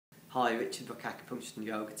Hi, Richard Brook, Acupuncture and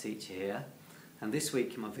Yoga teacher here, and this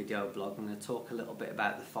week in my video blog I'm going to talk a little bit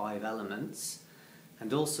about the 5 elements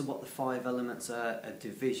and also what the 5 elements are a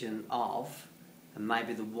division of, and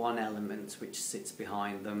maybe the one element which sits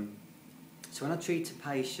behind them. So when I treat a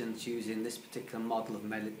patient using this particular model of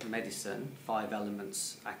medicine, 5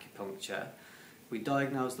 elements acupuncture, we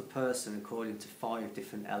diagnose the person according to 5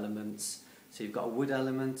 different elements. So you've got a wood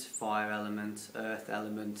element, fire element, earth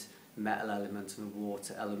element, metal element and a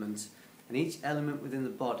water element, and each element within the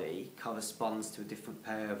body corresponds to a different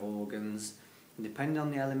pair of organs, and depending on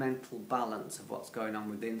the elemental balance of what's going on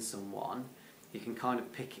within someone, you can kind of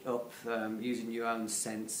pick it up using your own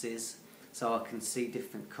senses. So I can see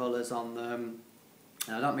different colours on them,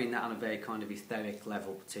 and I don't mean that on a very kind of etheric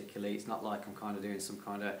level particularly. It's not like I'm kind of doing some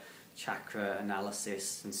kind of chakra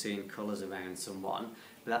analysis and seeing colours around someone,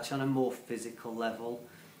 but actually on a more physical level.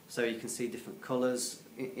 So you can see different colours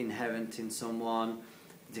inherent in someone,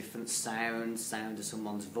 different sounds. Sound of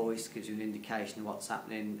someone's voice gives you an indication of what's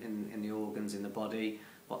happening in the organs in the body,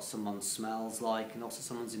 what someone smells like, and also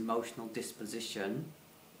someone's emotional disposition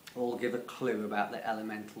all give a clue about the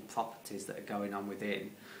elemental properties that are going on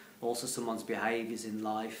within. Also someone's behaviours in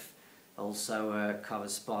life also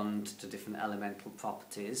correspond to different elemental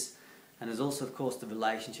properties. And there's also, of course, the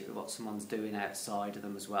relationship with what someone's doing outside of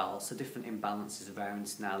them as well. So different imbalances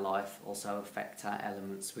around in our life also affect our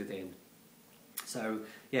elements within. So,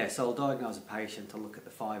 yeah, so I'll diagnose a patient, I'll look at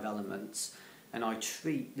the 5 elements, and I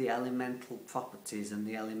treat the elemental properties and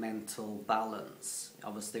the elemental balance,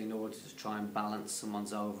 obviously in order to try and balance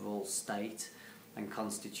someone's overall state and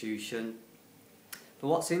constitution. But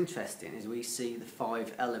what's interesting is we see the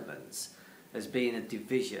 5 elements as being a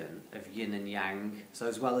division of yin and yang. So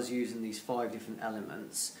as well as using these 5 different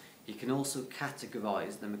elements, you can also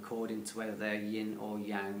categorise them according to whether they're yin or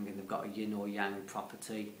yang, and they've got a yin or yang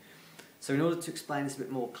property. So in order to explain this a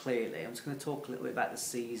bit more clearly, I'm just going to talk a little bit about the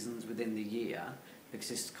seasons within the year, because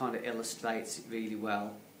this kind of illustrates it really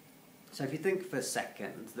well. So if you think for a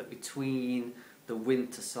second that between the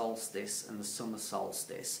winter solstice and the summer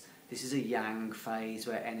solstice, this is a yang phase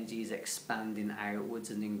where energy is expanding outwards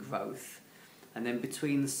and in growth. And then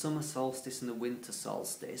between the summer solstice and the winter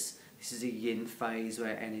solstice, this is a yin phase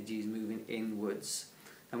where energy is moving inwards.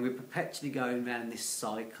 And we're perpetually going around this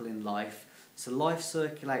cycle in life. So life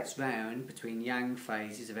circulates round between yang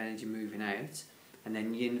phases of energy moving out and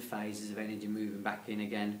then yin phases of energy moving back in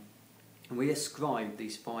again. And we ascribe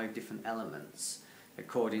these 5 different elements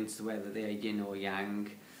according to whether they are yin or yang.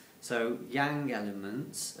 So yang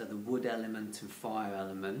elements are the wood element and fire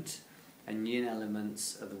element, and yin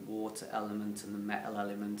elements are the water element and the metal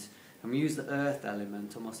element. And we use the earth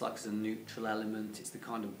element almost like as a neutral element. It's the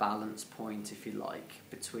kind of balance point, if you like,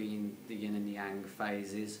 between the yin and the yang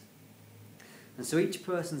phases. And so each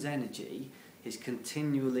person's energy is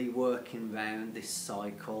continually working round this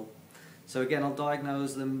cycle. So again, I'll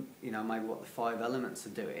diagnose them, maybe what the 5 elements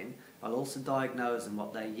are doing. I'll also diagnose them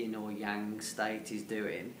what their yin or yang state is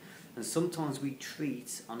doing. And sometimes we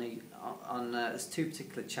treat there's 2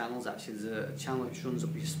 particular channels actually. There's a channel which runs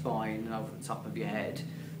up your spine and over the top of your head,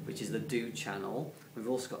 which is the Du channel. We've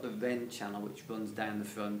also got the Ren channel which runs down the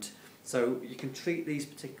front. So you can treat these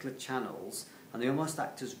particular channels, and they almost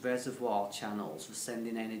act as reservoir channels for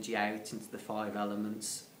sending energy out into the 5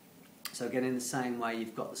 elements. So again, in the same way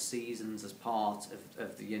you've got the seasons as part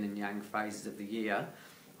of the yin and yang phases of the year,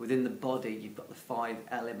 within the body you've got the 5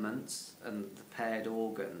 elements and the paired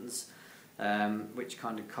organs, which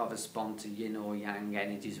kind of correspond to yin or yang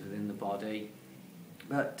energies within the body.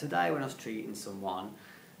 But today when I was treating someone,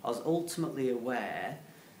 I was ultimately aware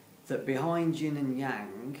that behind yin and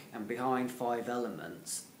yang and behind 5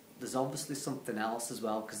 elements there's obviously something else as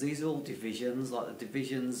well, because these are all divisions, like the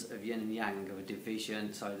divisions of yin and yang are a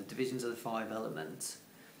division, sorry, the divisions of the 5 elements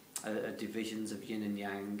are divisions of yin and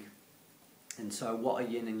yang. And so what are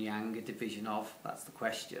yin and yang a division of? That's the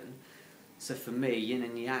question. So for me, yin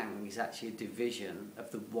and yang is actually a division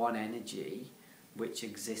of the one energy which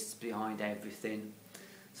exists behind everything.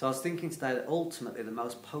 So I was thinking today that ultimately the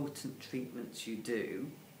most potent treatments you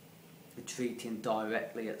do, you're treating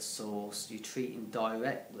directly at source. You're treating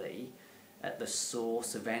directly at the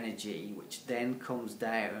source of energy, which then comes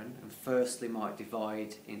down and firstly might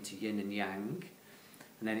divide into yin and yang,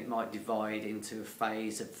 and then it might divide into a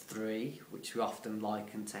phase of 3, which we often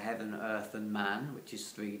liken to heaven, earth and man, which is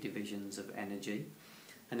 3 divisions of energy.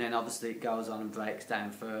 And then obviously it goes on and breaks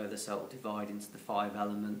down further, so it'll divide into the 5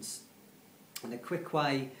 elements. And a quick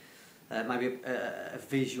way, maybe a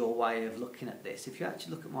visual way of looking at this, if you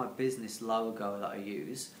actually look at my business logo that I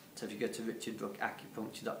use, so if you go to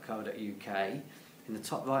richardbrookacupuncture.co.uk, and in the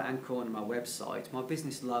top right hand corner of my website, my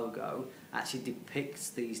business logo actually depicts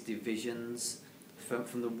these divisions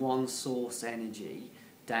from the one source energy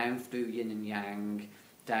down through yin and yang,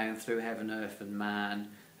 down through heaven, earth and man,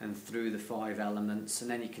 and through the 5 elements, and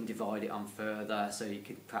then you can divide it on further, so you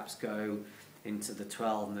could perhaps go into the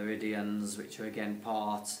 12 meridians, which are again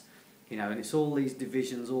part, and it's all these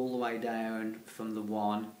divisions all the way down from the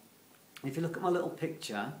one. If you look at my little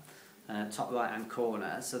picture, top right hand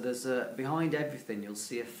corner, so there's behind everything you'll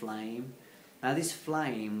see a flame. Now this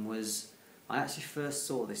flame I actually first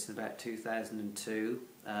saw this in about 2002.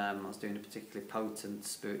 I was doing a particularly potent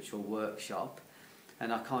spiritual workshop,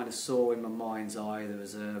 and I kind of saw in my mind's eye there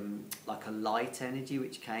was like a light energy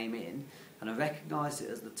which came in, and I recognised it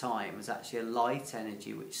at the time as actually a light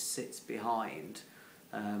energy which sits behind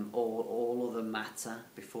all of the matter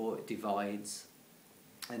before it divides.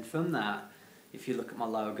 And from that, if you look at my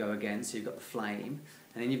logo again, so you've got the flame,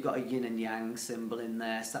 and then you've got a yin and yang symbol in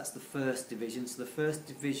there, so that's the first division. So the first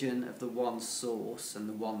division of the one source and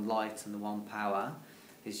the one light and the one power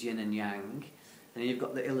is yin and yang. And then you've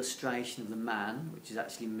got the illustration of the man, which is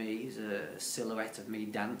actually me. It's a silhouette of me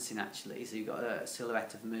dancing actually. So you've got a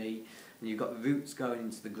silhouette of me, and you've got roots going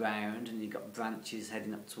into the ground, and you've got branches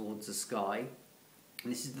heading up towards the sky.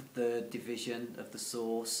 And this is the third division of the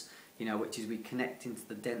source, which is we connect into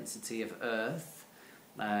the density of earth,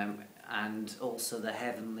 and also the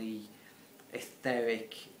heavenly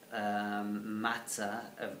etheric matter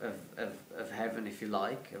of heaven, if you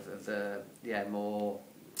like, of the more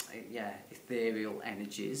ethereal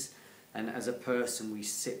energies. And as a person we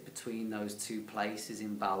sit between those two places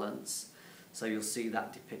in balance, so you'll see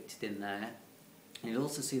that depicted in there. And you'll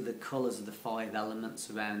also see the colours of the 5 elements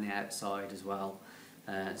around the outside as well.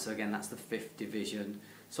 So again, that's the 5th division.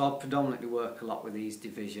 So I predominantly work a lot with these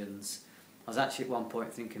divisions. I was actually at one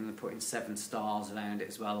point thinking of putting 7 stars around it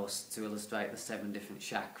as well, to illustrate the 7 different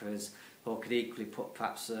chakras, or could equally put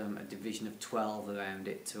perhaps a division of 12 around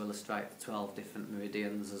it to illustrate the 12 different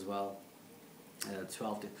meridians as well, the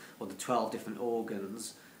 12 different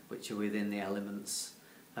organs which are within the elements.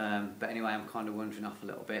 But anyway, I'm kind of wandering off a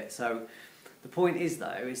little bit. So the point is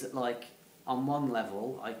though, is that like on one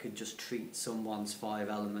level I could just treat someone's 5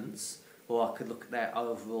 elements, or I could look at their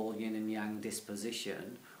overall yin and yang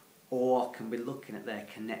disposition, or I can be looking at their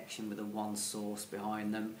connection with the one source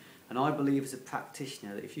behind them. And I believe as a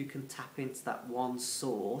practitioner that if you can tap into that one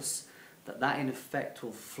source, that in effect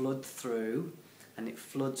will flood through, and it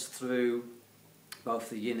floods through both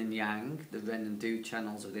the yin and yang, the ren and du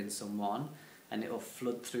channels within someone, and it will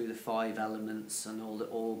flood through the 5 elements and all the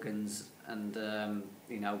organs and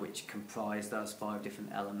which comprise those 5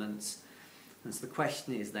 different elements. And so the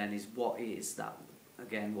question is then what is that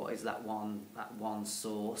one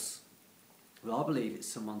source? Well, I believe it's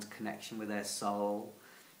someone's connection with their soul.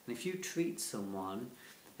 And if you treat someone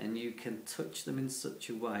and you can touch them in such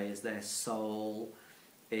a way as their soul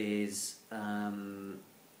is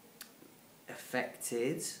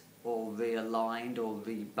affected or realigned or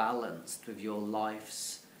rebalanced with your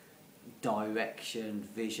life's direction,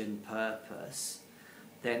 vision, purpose,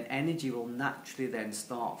 then energy will naturally then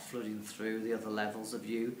start flooding through the other levels of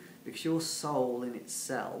you, because your soul in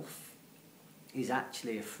itself is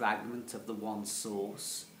actually a fragment of the one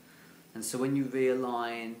source. And so when you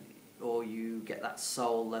realign, or you get that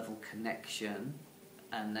soul level connection,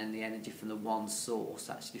 and then the energy from the one source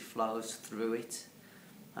actually flows through it,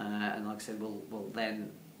 and like I said, will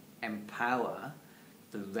then empower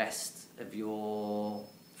the rest of your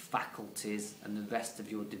faculties and the rest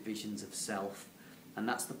of your divisions of self. And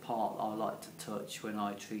that's the part I like to touch when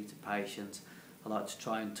I treat a patient. I like to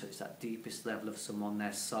try and touch that deepest level of someone,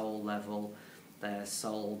 their soul level, their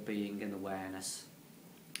soul being and awareness.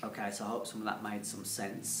 Okay, so I hope some of that made some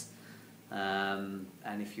sense. And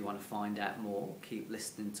if you want to find out more, keep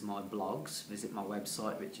listening to my blogs. Visit my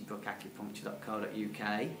website,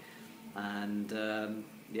 richardbrookacupuncture.co.uk, and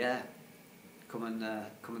come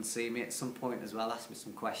and see me at some point as well. Ask me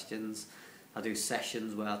some questions. I do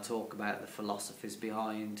sessions where I talk about the philosophies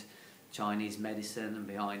behind Chinese medicine and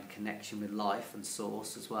behind connection with life and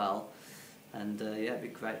source as well. And it'd be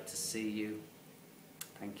great to see you.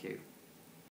 Thank you.